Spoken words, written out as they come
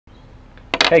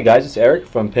Hey guys, it's Eric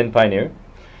from PinPioneer,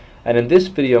 and in this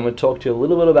video I'm going to talk to you a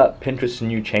little bit about Pinterest's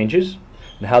new changes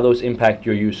and how those impact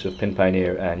your use of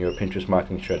PinPioneer and your Pinterest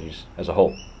marketing strategies as a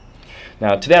whole.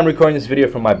 Now today I'm recording this video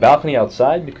from my balcony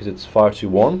outside because it's far too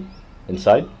warm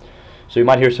inside, so you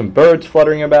might hear some birds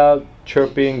fluttering about,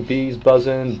 chirping, bees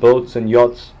buzzing, boats and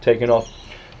yachts taking off.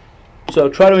 So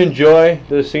try to enjoy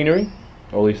the scenery,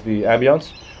 or at least the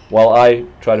ambience, while I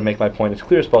try to make my point as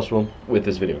clear as possible with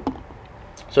this video.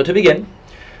 So to begin,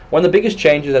 one of the biggest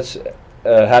changes that's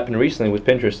happened recently with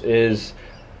Pinterest is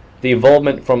the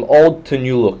evolvement from old to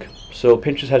new look. So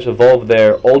Pinterest has evolved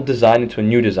their old design into a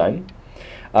new design,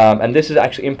 and this has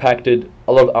actually impacted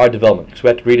a lot of our development because we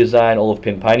had to redesign all of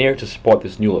PinPioneer to support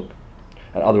this new look,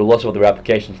 and lots of other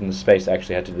applications in the space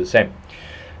actually had to do the same.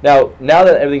 Now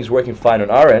that everything's working fine on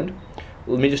our end,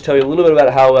 let me just tell you a little bit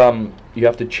about how you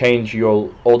have to change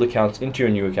your old accounts into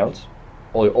your new accounts,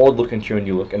 or your old look into your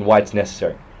new look, and why it's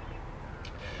necessary.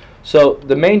 So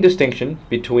the main distinction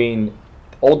between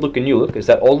old look and new look is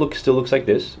that old look still looks like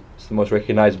this. It's the most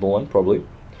recognizable one, probably.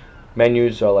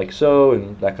 Menus are like so,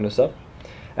 and that kind of stuff.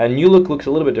 And new look looks a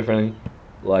little bit differently,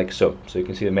 like so. So you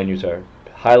can see the menus are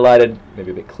highlighted, maybe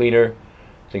a bit cleaner,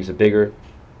 things are bigger.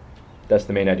 That's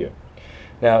the main idea.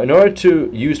 Now, in order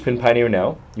to use PinPioneer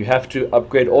now, you have to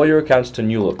upgrade all your accounts to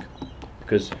new look,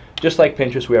 because just like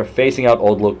Pinterest, we are phasing out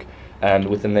old look, and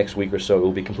within the next week or so, it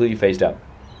will be completely phased out.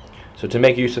 So to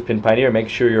make use of PinPioneer, make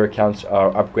sure your accounts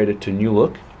are upgraded to new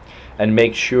look, and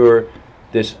make sure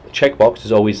this checkbox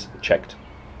is always ticked.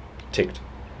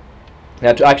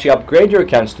 Now to actually upgrade your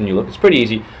accounts to new look, it's pretty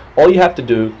easy. All you have to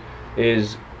do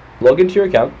is log into your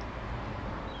account,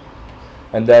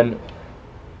 and then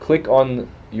click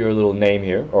on your little name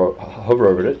here, or hover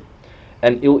over it,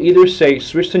 and it will either say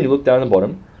switch to new look down the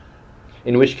bottom,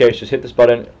 in which case just hit this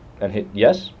button and hit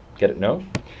yes, get it no.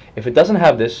 If it doesn't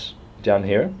have this down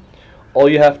here, all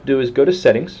you have to do is go to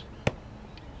settings,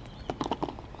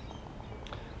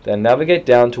 then navigate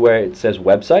down to where it says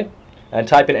website, and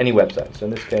type in any website. So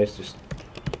in this case, just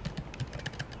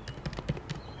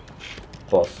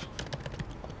boss.com,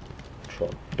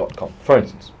 for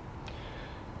instance.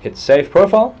 Hit save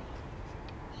profile.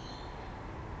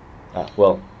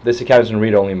 Well, this account is in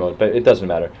read-only mode, but it doesn't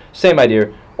matter. Same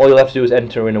idea. All you'll have to do is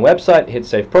enter in a website, hit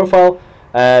save profile,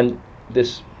 and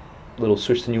this little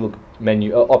switch to new look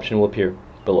menu option will appear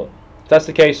below. If that's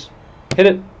the case, hit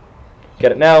it,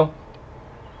 get it now.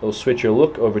 It'll switch your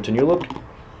look over to new look,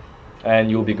 and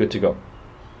you'll be good to go.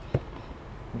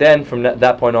 Then from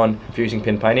that point on, if you're using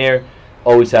PinPioneer,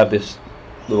 always have this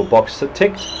little box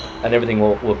ticked, and everything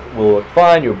will work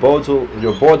fine. Your boards will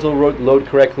load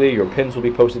correctly. Your pins will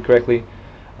be posted correctly.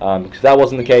 Because if that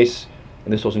wasn't the case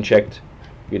and this wasn't checked,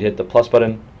 you'd hit the plus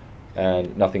button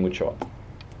and nothing would show up,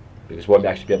 because you won't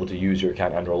actually be able to use your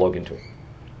account and/or log into it,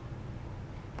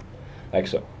 like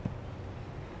so.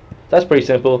 That's pretty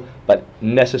simple, but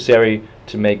necessary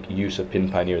to make use of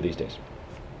PinPioneer these days.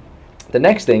 The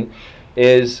next thing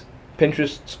is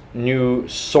Pinterest's new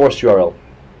source URL.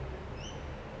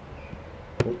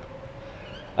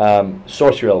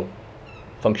 Source URL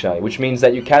functionality, which means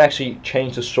that you can't actually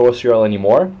change the source URL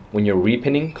anymore when you're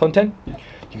repinning content.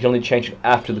 You can only change it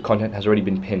after the content has already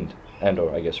been pinned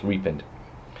and/or, I guess, repinned.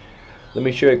 Let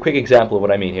me show you a quick example of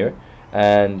what I mean here,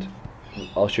 and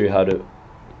I'll show you how to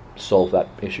solve that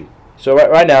issue. So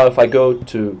right now, if I go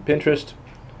to Pinterest,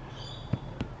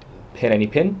 pin any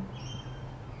pin,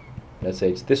 let's say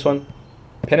it's this one,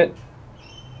 pin it.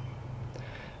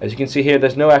 As you can see here,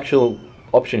 there's no actual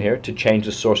option here to change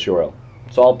the source URL.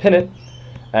 So I'll pin it,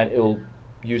 and it will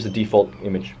use the default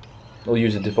image. It'll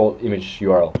use the default image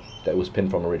URL that was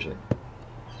pinned from originally.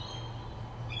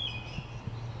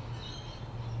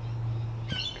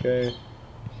 Okay.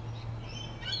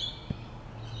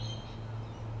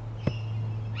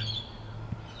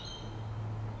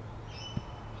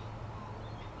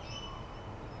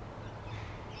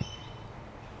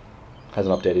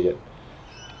 Hasn't updated yet.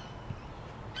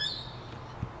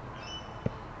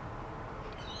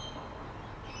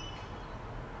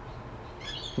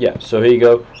 Yeah, so here you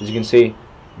go. As you can see,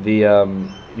 the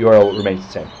URL remains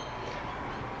the same.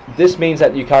 This means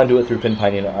that you can't do it through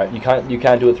PinPioneer. You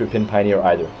can't do it through PinPioneer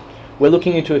either. We're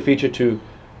looking into a feature to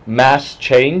mass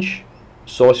change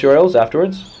source URLs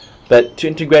afterwards, but to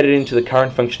integrate it into the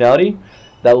current functionality,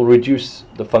 that will reduce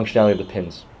the functionality of the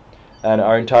pins. And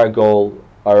our entire goal,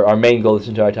 our main goal this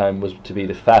entire time, was to be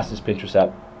the fastest Pinterest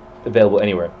app available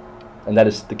anywhere, and that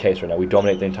is the case right now. We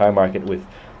dominate the entire market with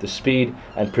the speed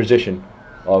and precision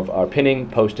of our pinning,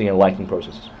 posting, and liking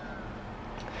processes.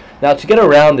 Now, to get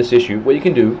around this issue, what you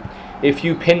can do, if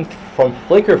you pin from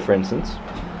Flickr, for instance,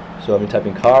 so I'm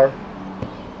typing car,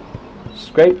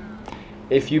 scrape,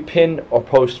 if you pin or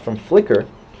post from Flickr,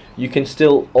 you can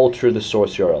still alter the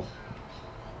source URL.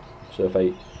 So if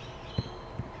I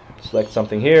select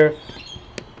something here,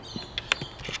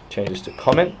 change this to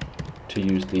comment to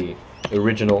use the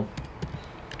original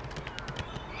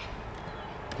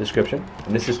description.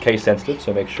 And this is case sensitive,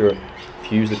 so make sure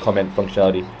if you use the comment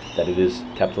functionality that it is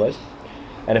capitalized.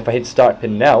 And if I hit start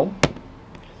pin now,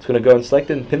 it's going to go and select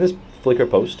and pin this Flickr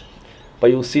post, but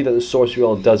you'll see that the source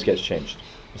URL does get changed.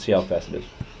 Let's see how fast it is.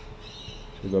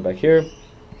 So we go back here.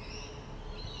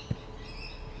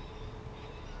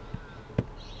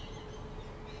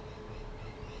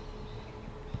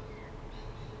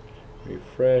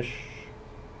 Refresh.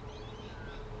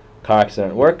 Car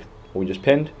accident at work, we just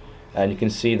pinned, and you can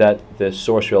see that the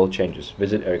source URL changes.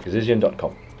 Visit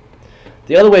ericazizian.com.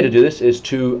 The other way to do this is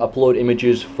to upload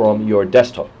images from your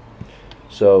desktop.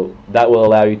 So that will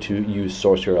allow you to use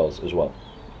source URLs as well.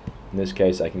 In this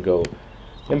case, I can go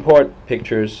import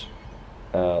pictures,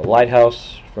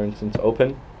 lighthouse, for instance,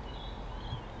 open.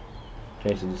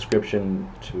 Change the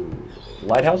description to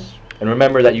lighthouse. And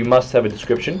remember that you must have a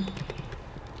description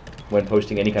when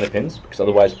posting any kind of pins, because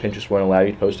otherwise Pinterest won't allow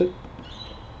you to post it.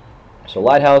 So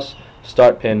lighthouse,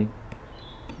 start pin.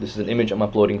 This is an image I'm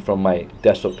uploading from my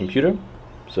desktop computer.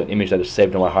 So an image that is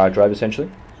saved on my hard drive essentially.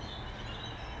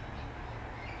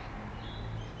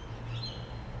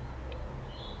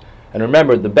 And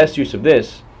remember, the best use of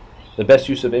this, the best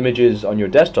use of images on your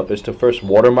desktop is to first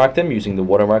watermark them using the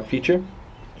watermark feature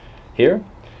here,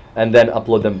 and then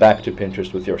upload them back to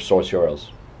Pinterest with your source URLs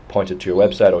pointed to your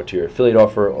website or to your affiliate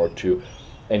offer or to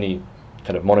any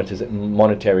kind of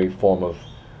monetary form of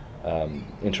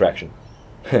interaction.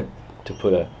 To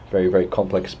put a very, very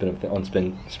complex spin on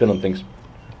things.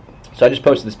 So I just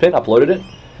posted this pin, uploaded it.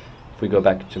 If we go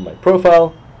back to my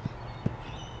profile,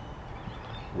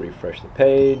 refresh the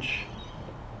page,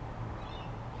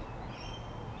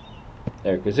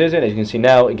 Eric Azizian. As you can see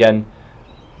now, again,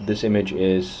 this image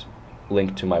is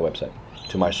linked to my website,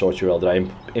 to my source URL that I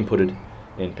inputted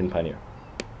in PinPioneer.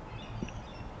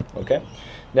 Okay.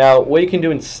 Now, what you can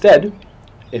do instead,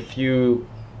 if you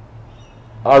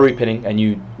are repinning and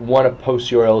you want to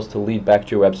post URLs to lead back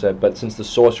to your website, but since the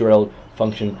source URL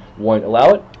function won't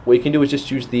allow it, what you can do is just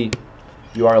use the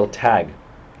URL tag,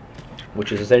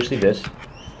 which is essentially this.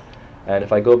 And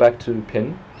if I go back to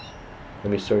pin,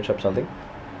 let me search up something.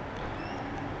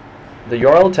 The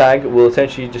URL tag will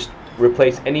essentially just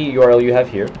replace any URL you have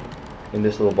here in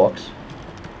this little box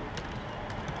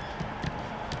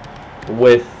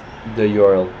with the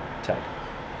URL tag.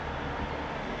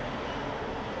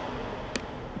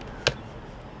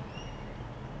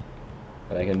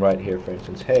 And I can write here, for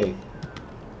instance, hey,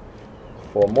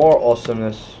 for more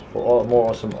awesomeness, more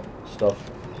awesome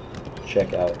stuff,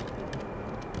 check out.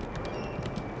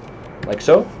 Like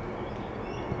so.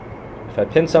 If I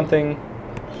pin something,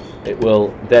 it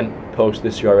will then post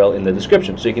this URL in the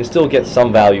description. So you can still get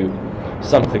some value,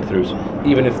 some click-throughs,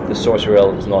 even if the source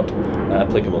URL is not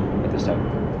applicable at this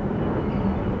time.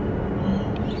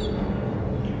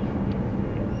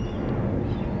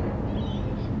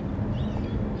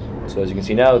 So as you can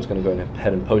see now, it's going to go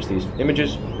ahead and post these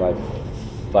images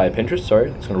via Pinterest.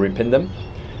 Sorry, it's going to repin them.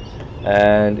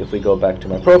 And if we go back to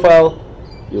my profile,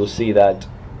 you'll see that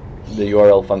the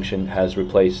URL function has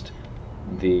replaced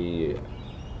the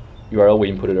URL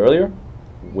we inputted earlier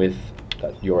with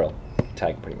that URL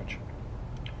tag, pretty much.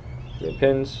 Your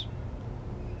pins,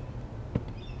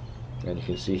 and you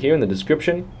can see here in the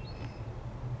description,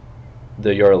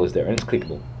 the URL is there, and it's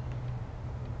clickable.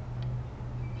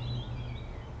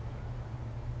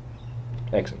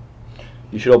 Excellent.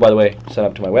 You should all, by the way, sign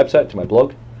up to my website, to my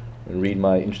blog, and read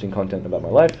my interesting content about my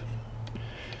life.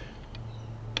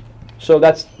 So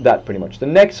that's that pretty much. The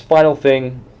next final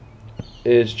thing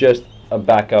is just a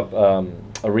backup, a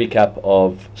recap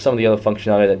of some of the other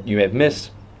functionality that you may have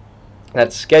missed.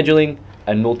 That's scheduling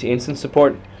and multi-instance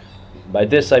support. By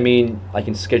this I mean I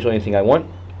can schedule anything I want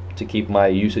to keep my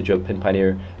usage of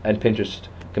PinPioneer and Pinterest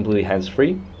completely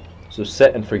hands-free. So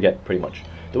set and forget, pretty much.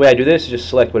 The way I do this is just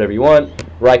select whatever you want,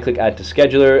 right-click Add to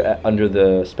Scheduler under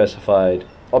the specified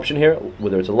option here,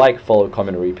 whether it's a like, follow,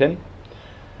 comment, or repin.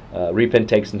 Repin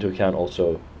takes into account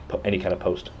also any kind of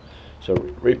post. So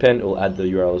repin will add the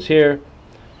URLs here.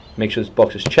 Make sure this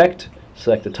box is checked.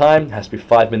 Select the time. It has to be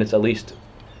 5 minutes at least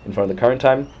in front of the current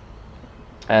time.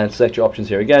 And select your options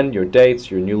here again, your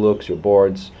dates, your new looks, your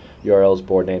boards, URLs,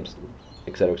 board names,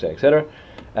 etc., etc., etc.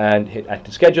 And hit Add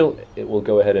to Schedule. It will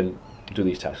go ahead and do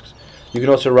these tasks. You can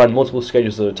also run multiple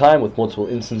schedules at a time with multiple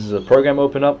instances of the program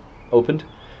opened.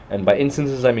 And by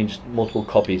instances, I mean just multiple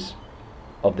copies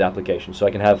of the application. So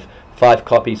I can have 5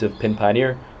 copies of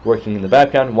PinPioneer working in the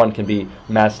background. One can be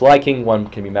mass liking, one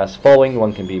can be mass following,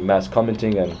 one can be mass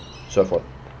commenting, and so forth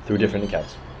through different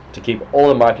accounts to keep all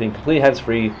the marketing completely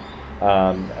hands-free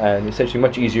and essentially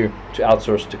much easier to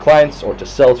outsource to clients or to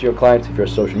sell to your clients if you're a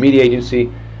social media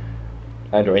agency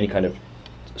and or any kind of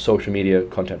social media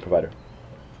content provider.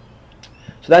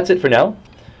 So that's it for now.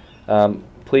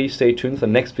 Please stay tuned for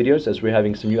the next videos as we're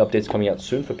having some new updates coming out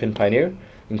soon for PinPioneer,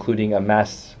 including a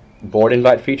mass board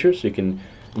invite feature, so you can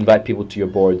invite people to your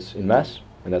boards in mass,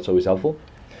 and that's always helpful,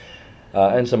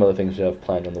 and some other things we have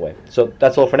planned on the way. So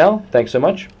that's all for now. Thanks so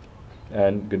much,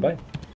 and goodbye.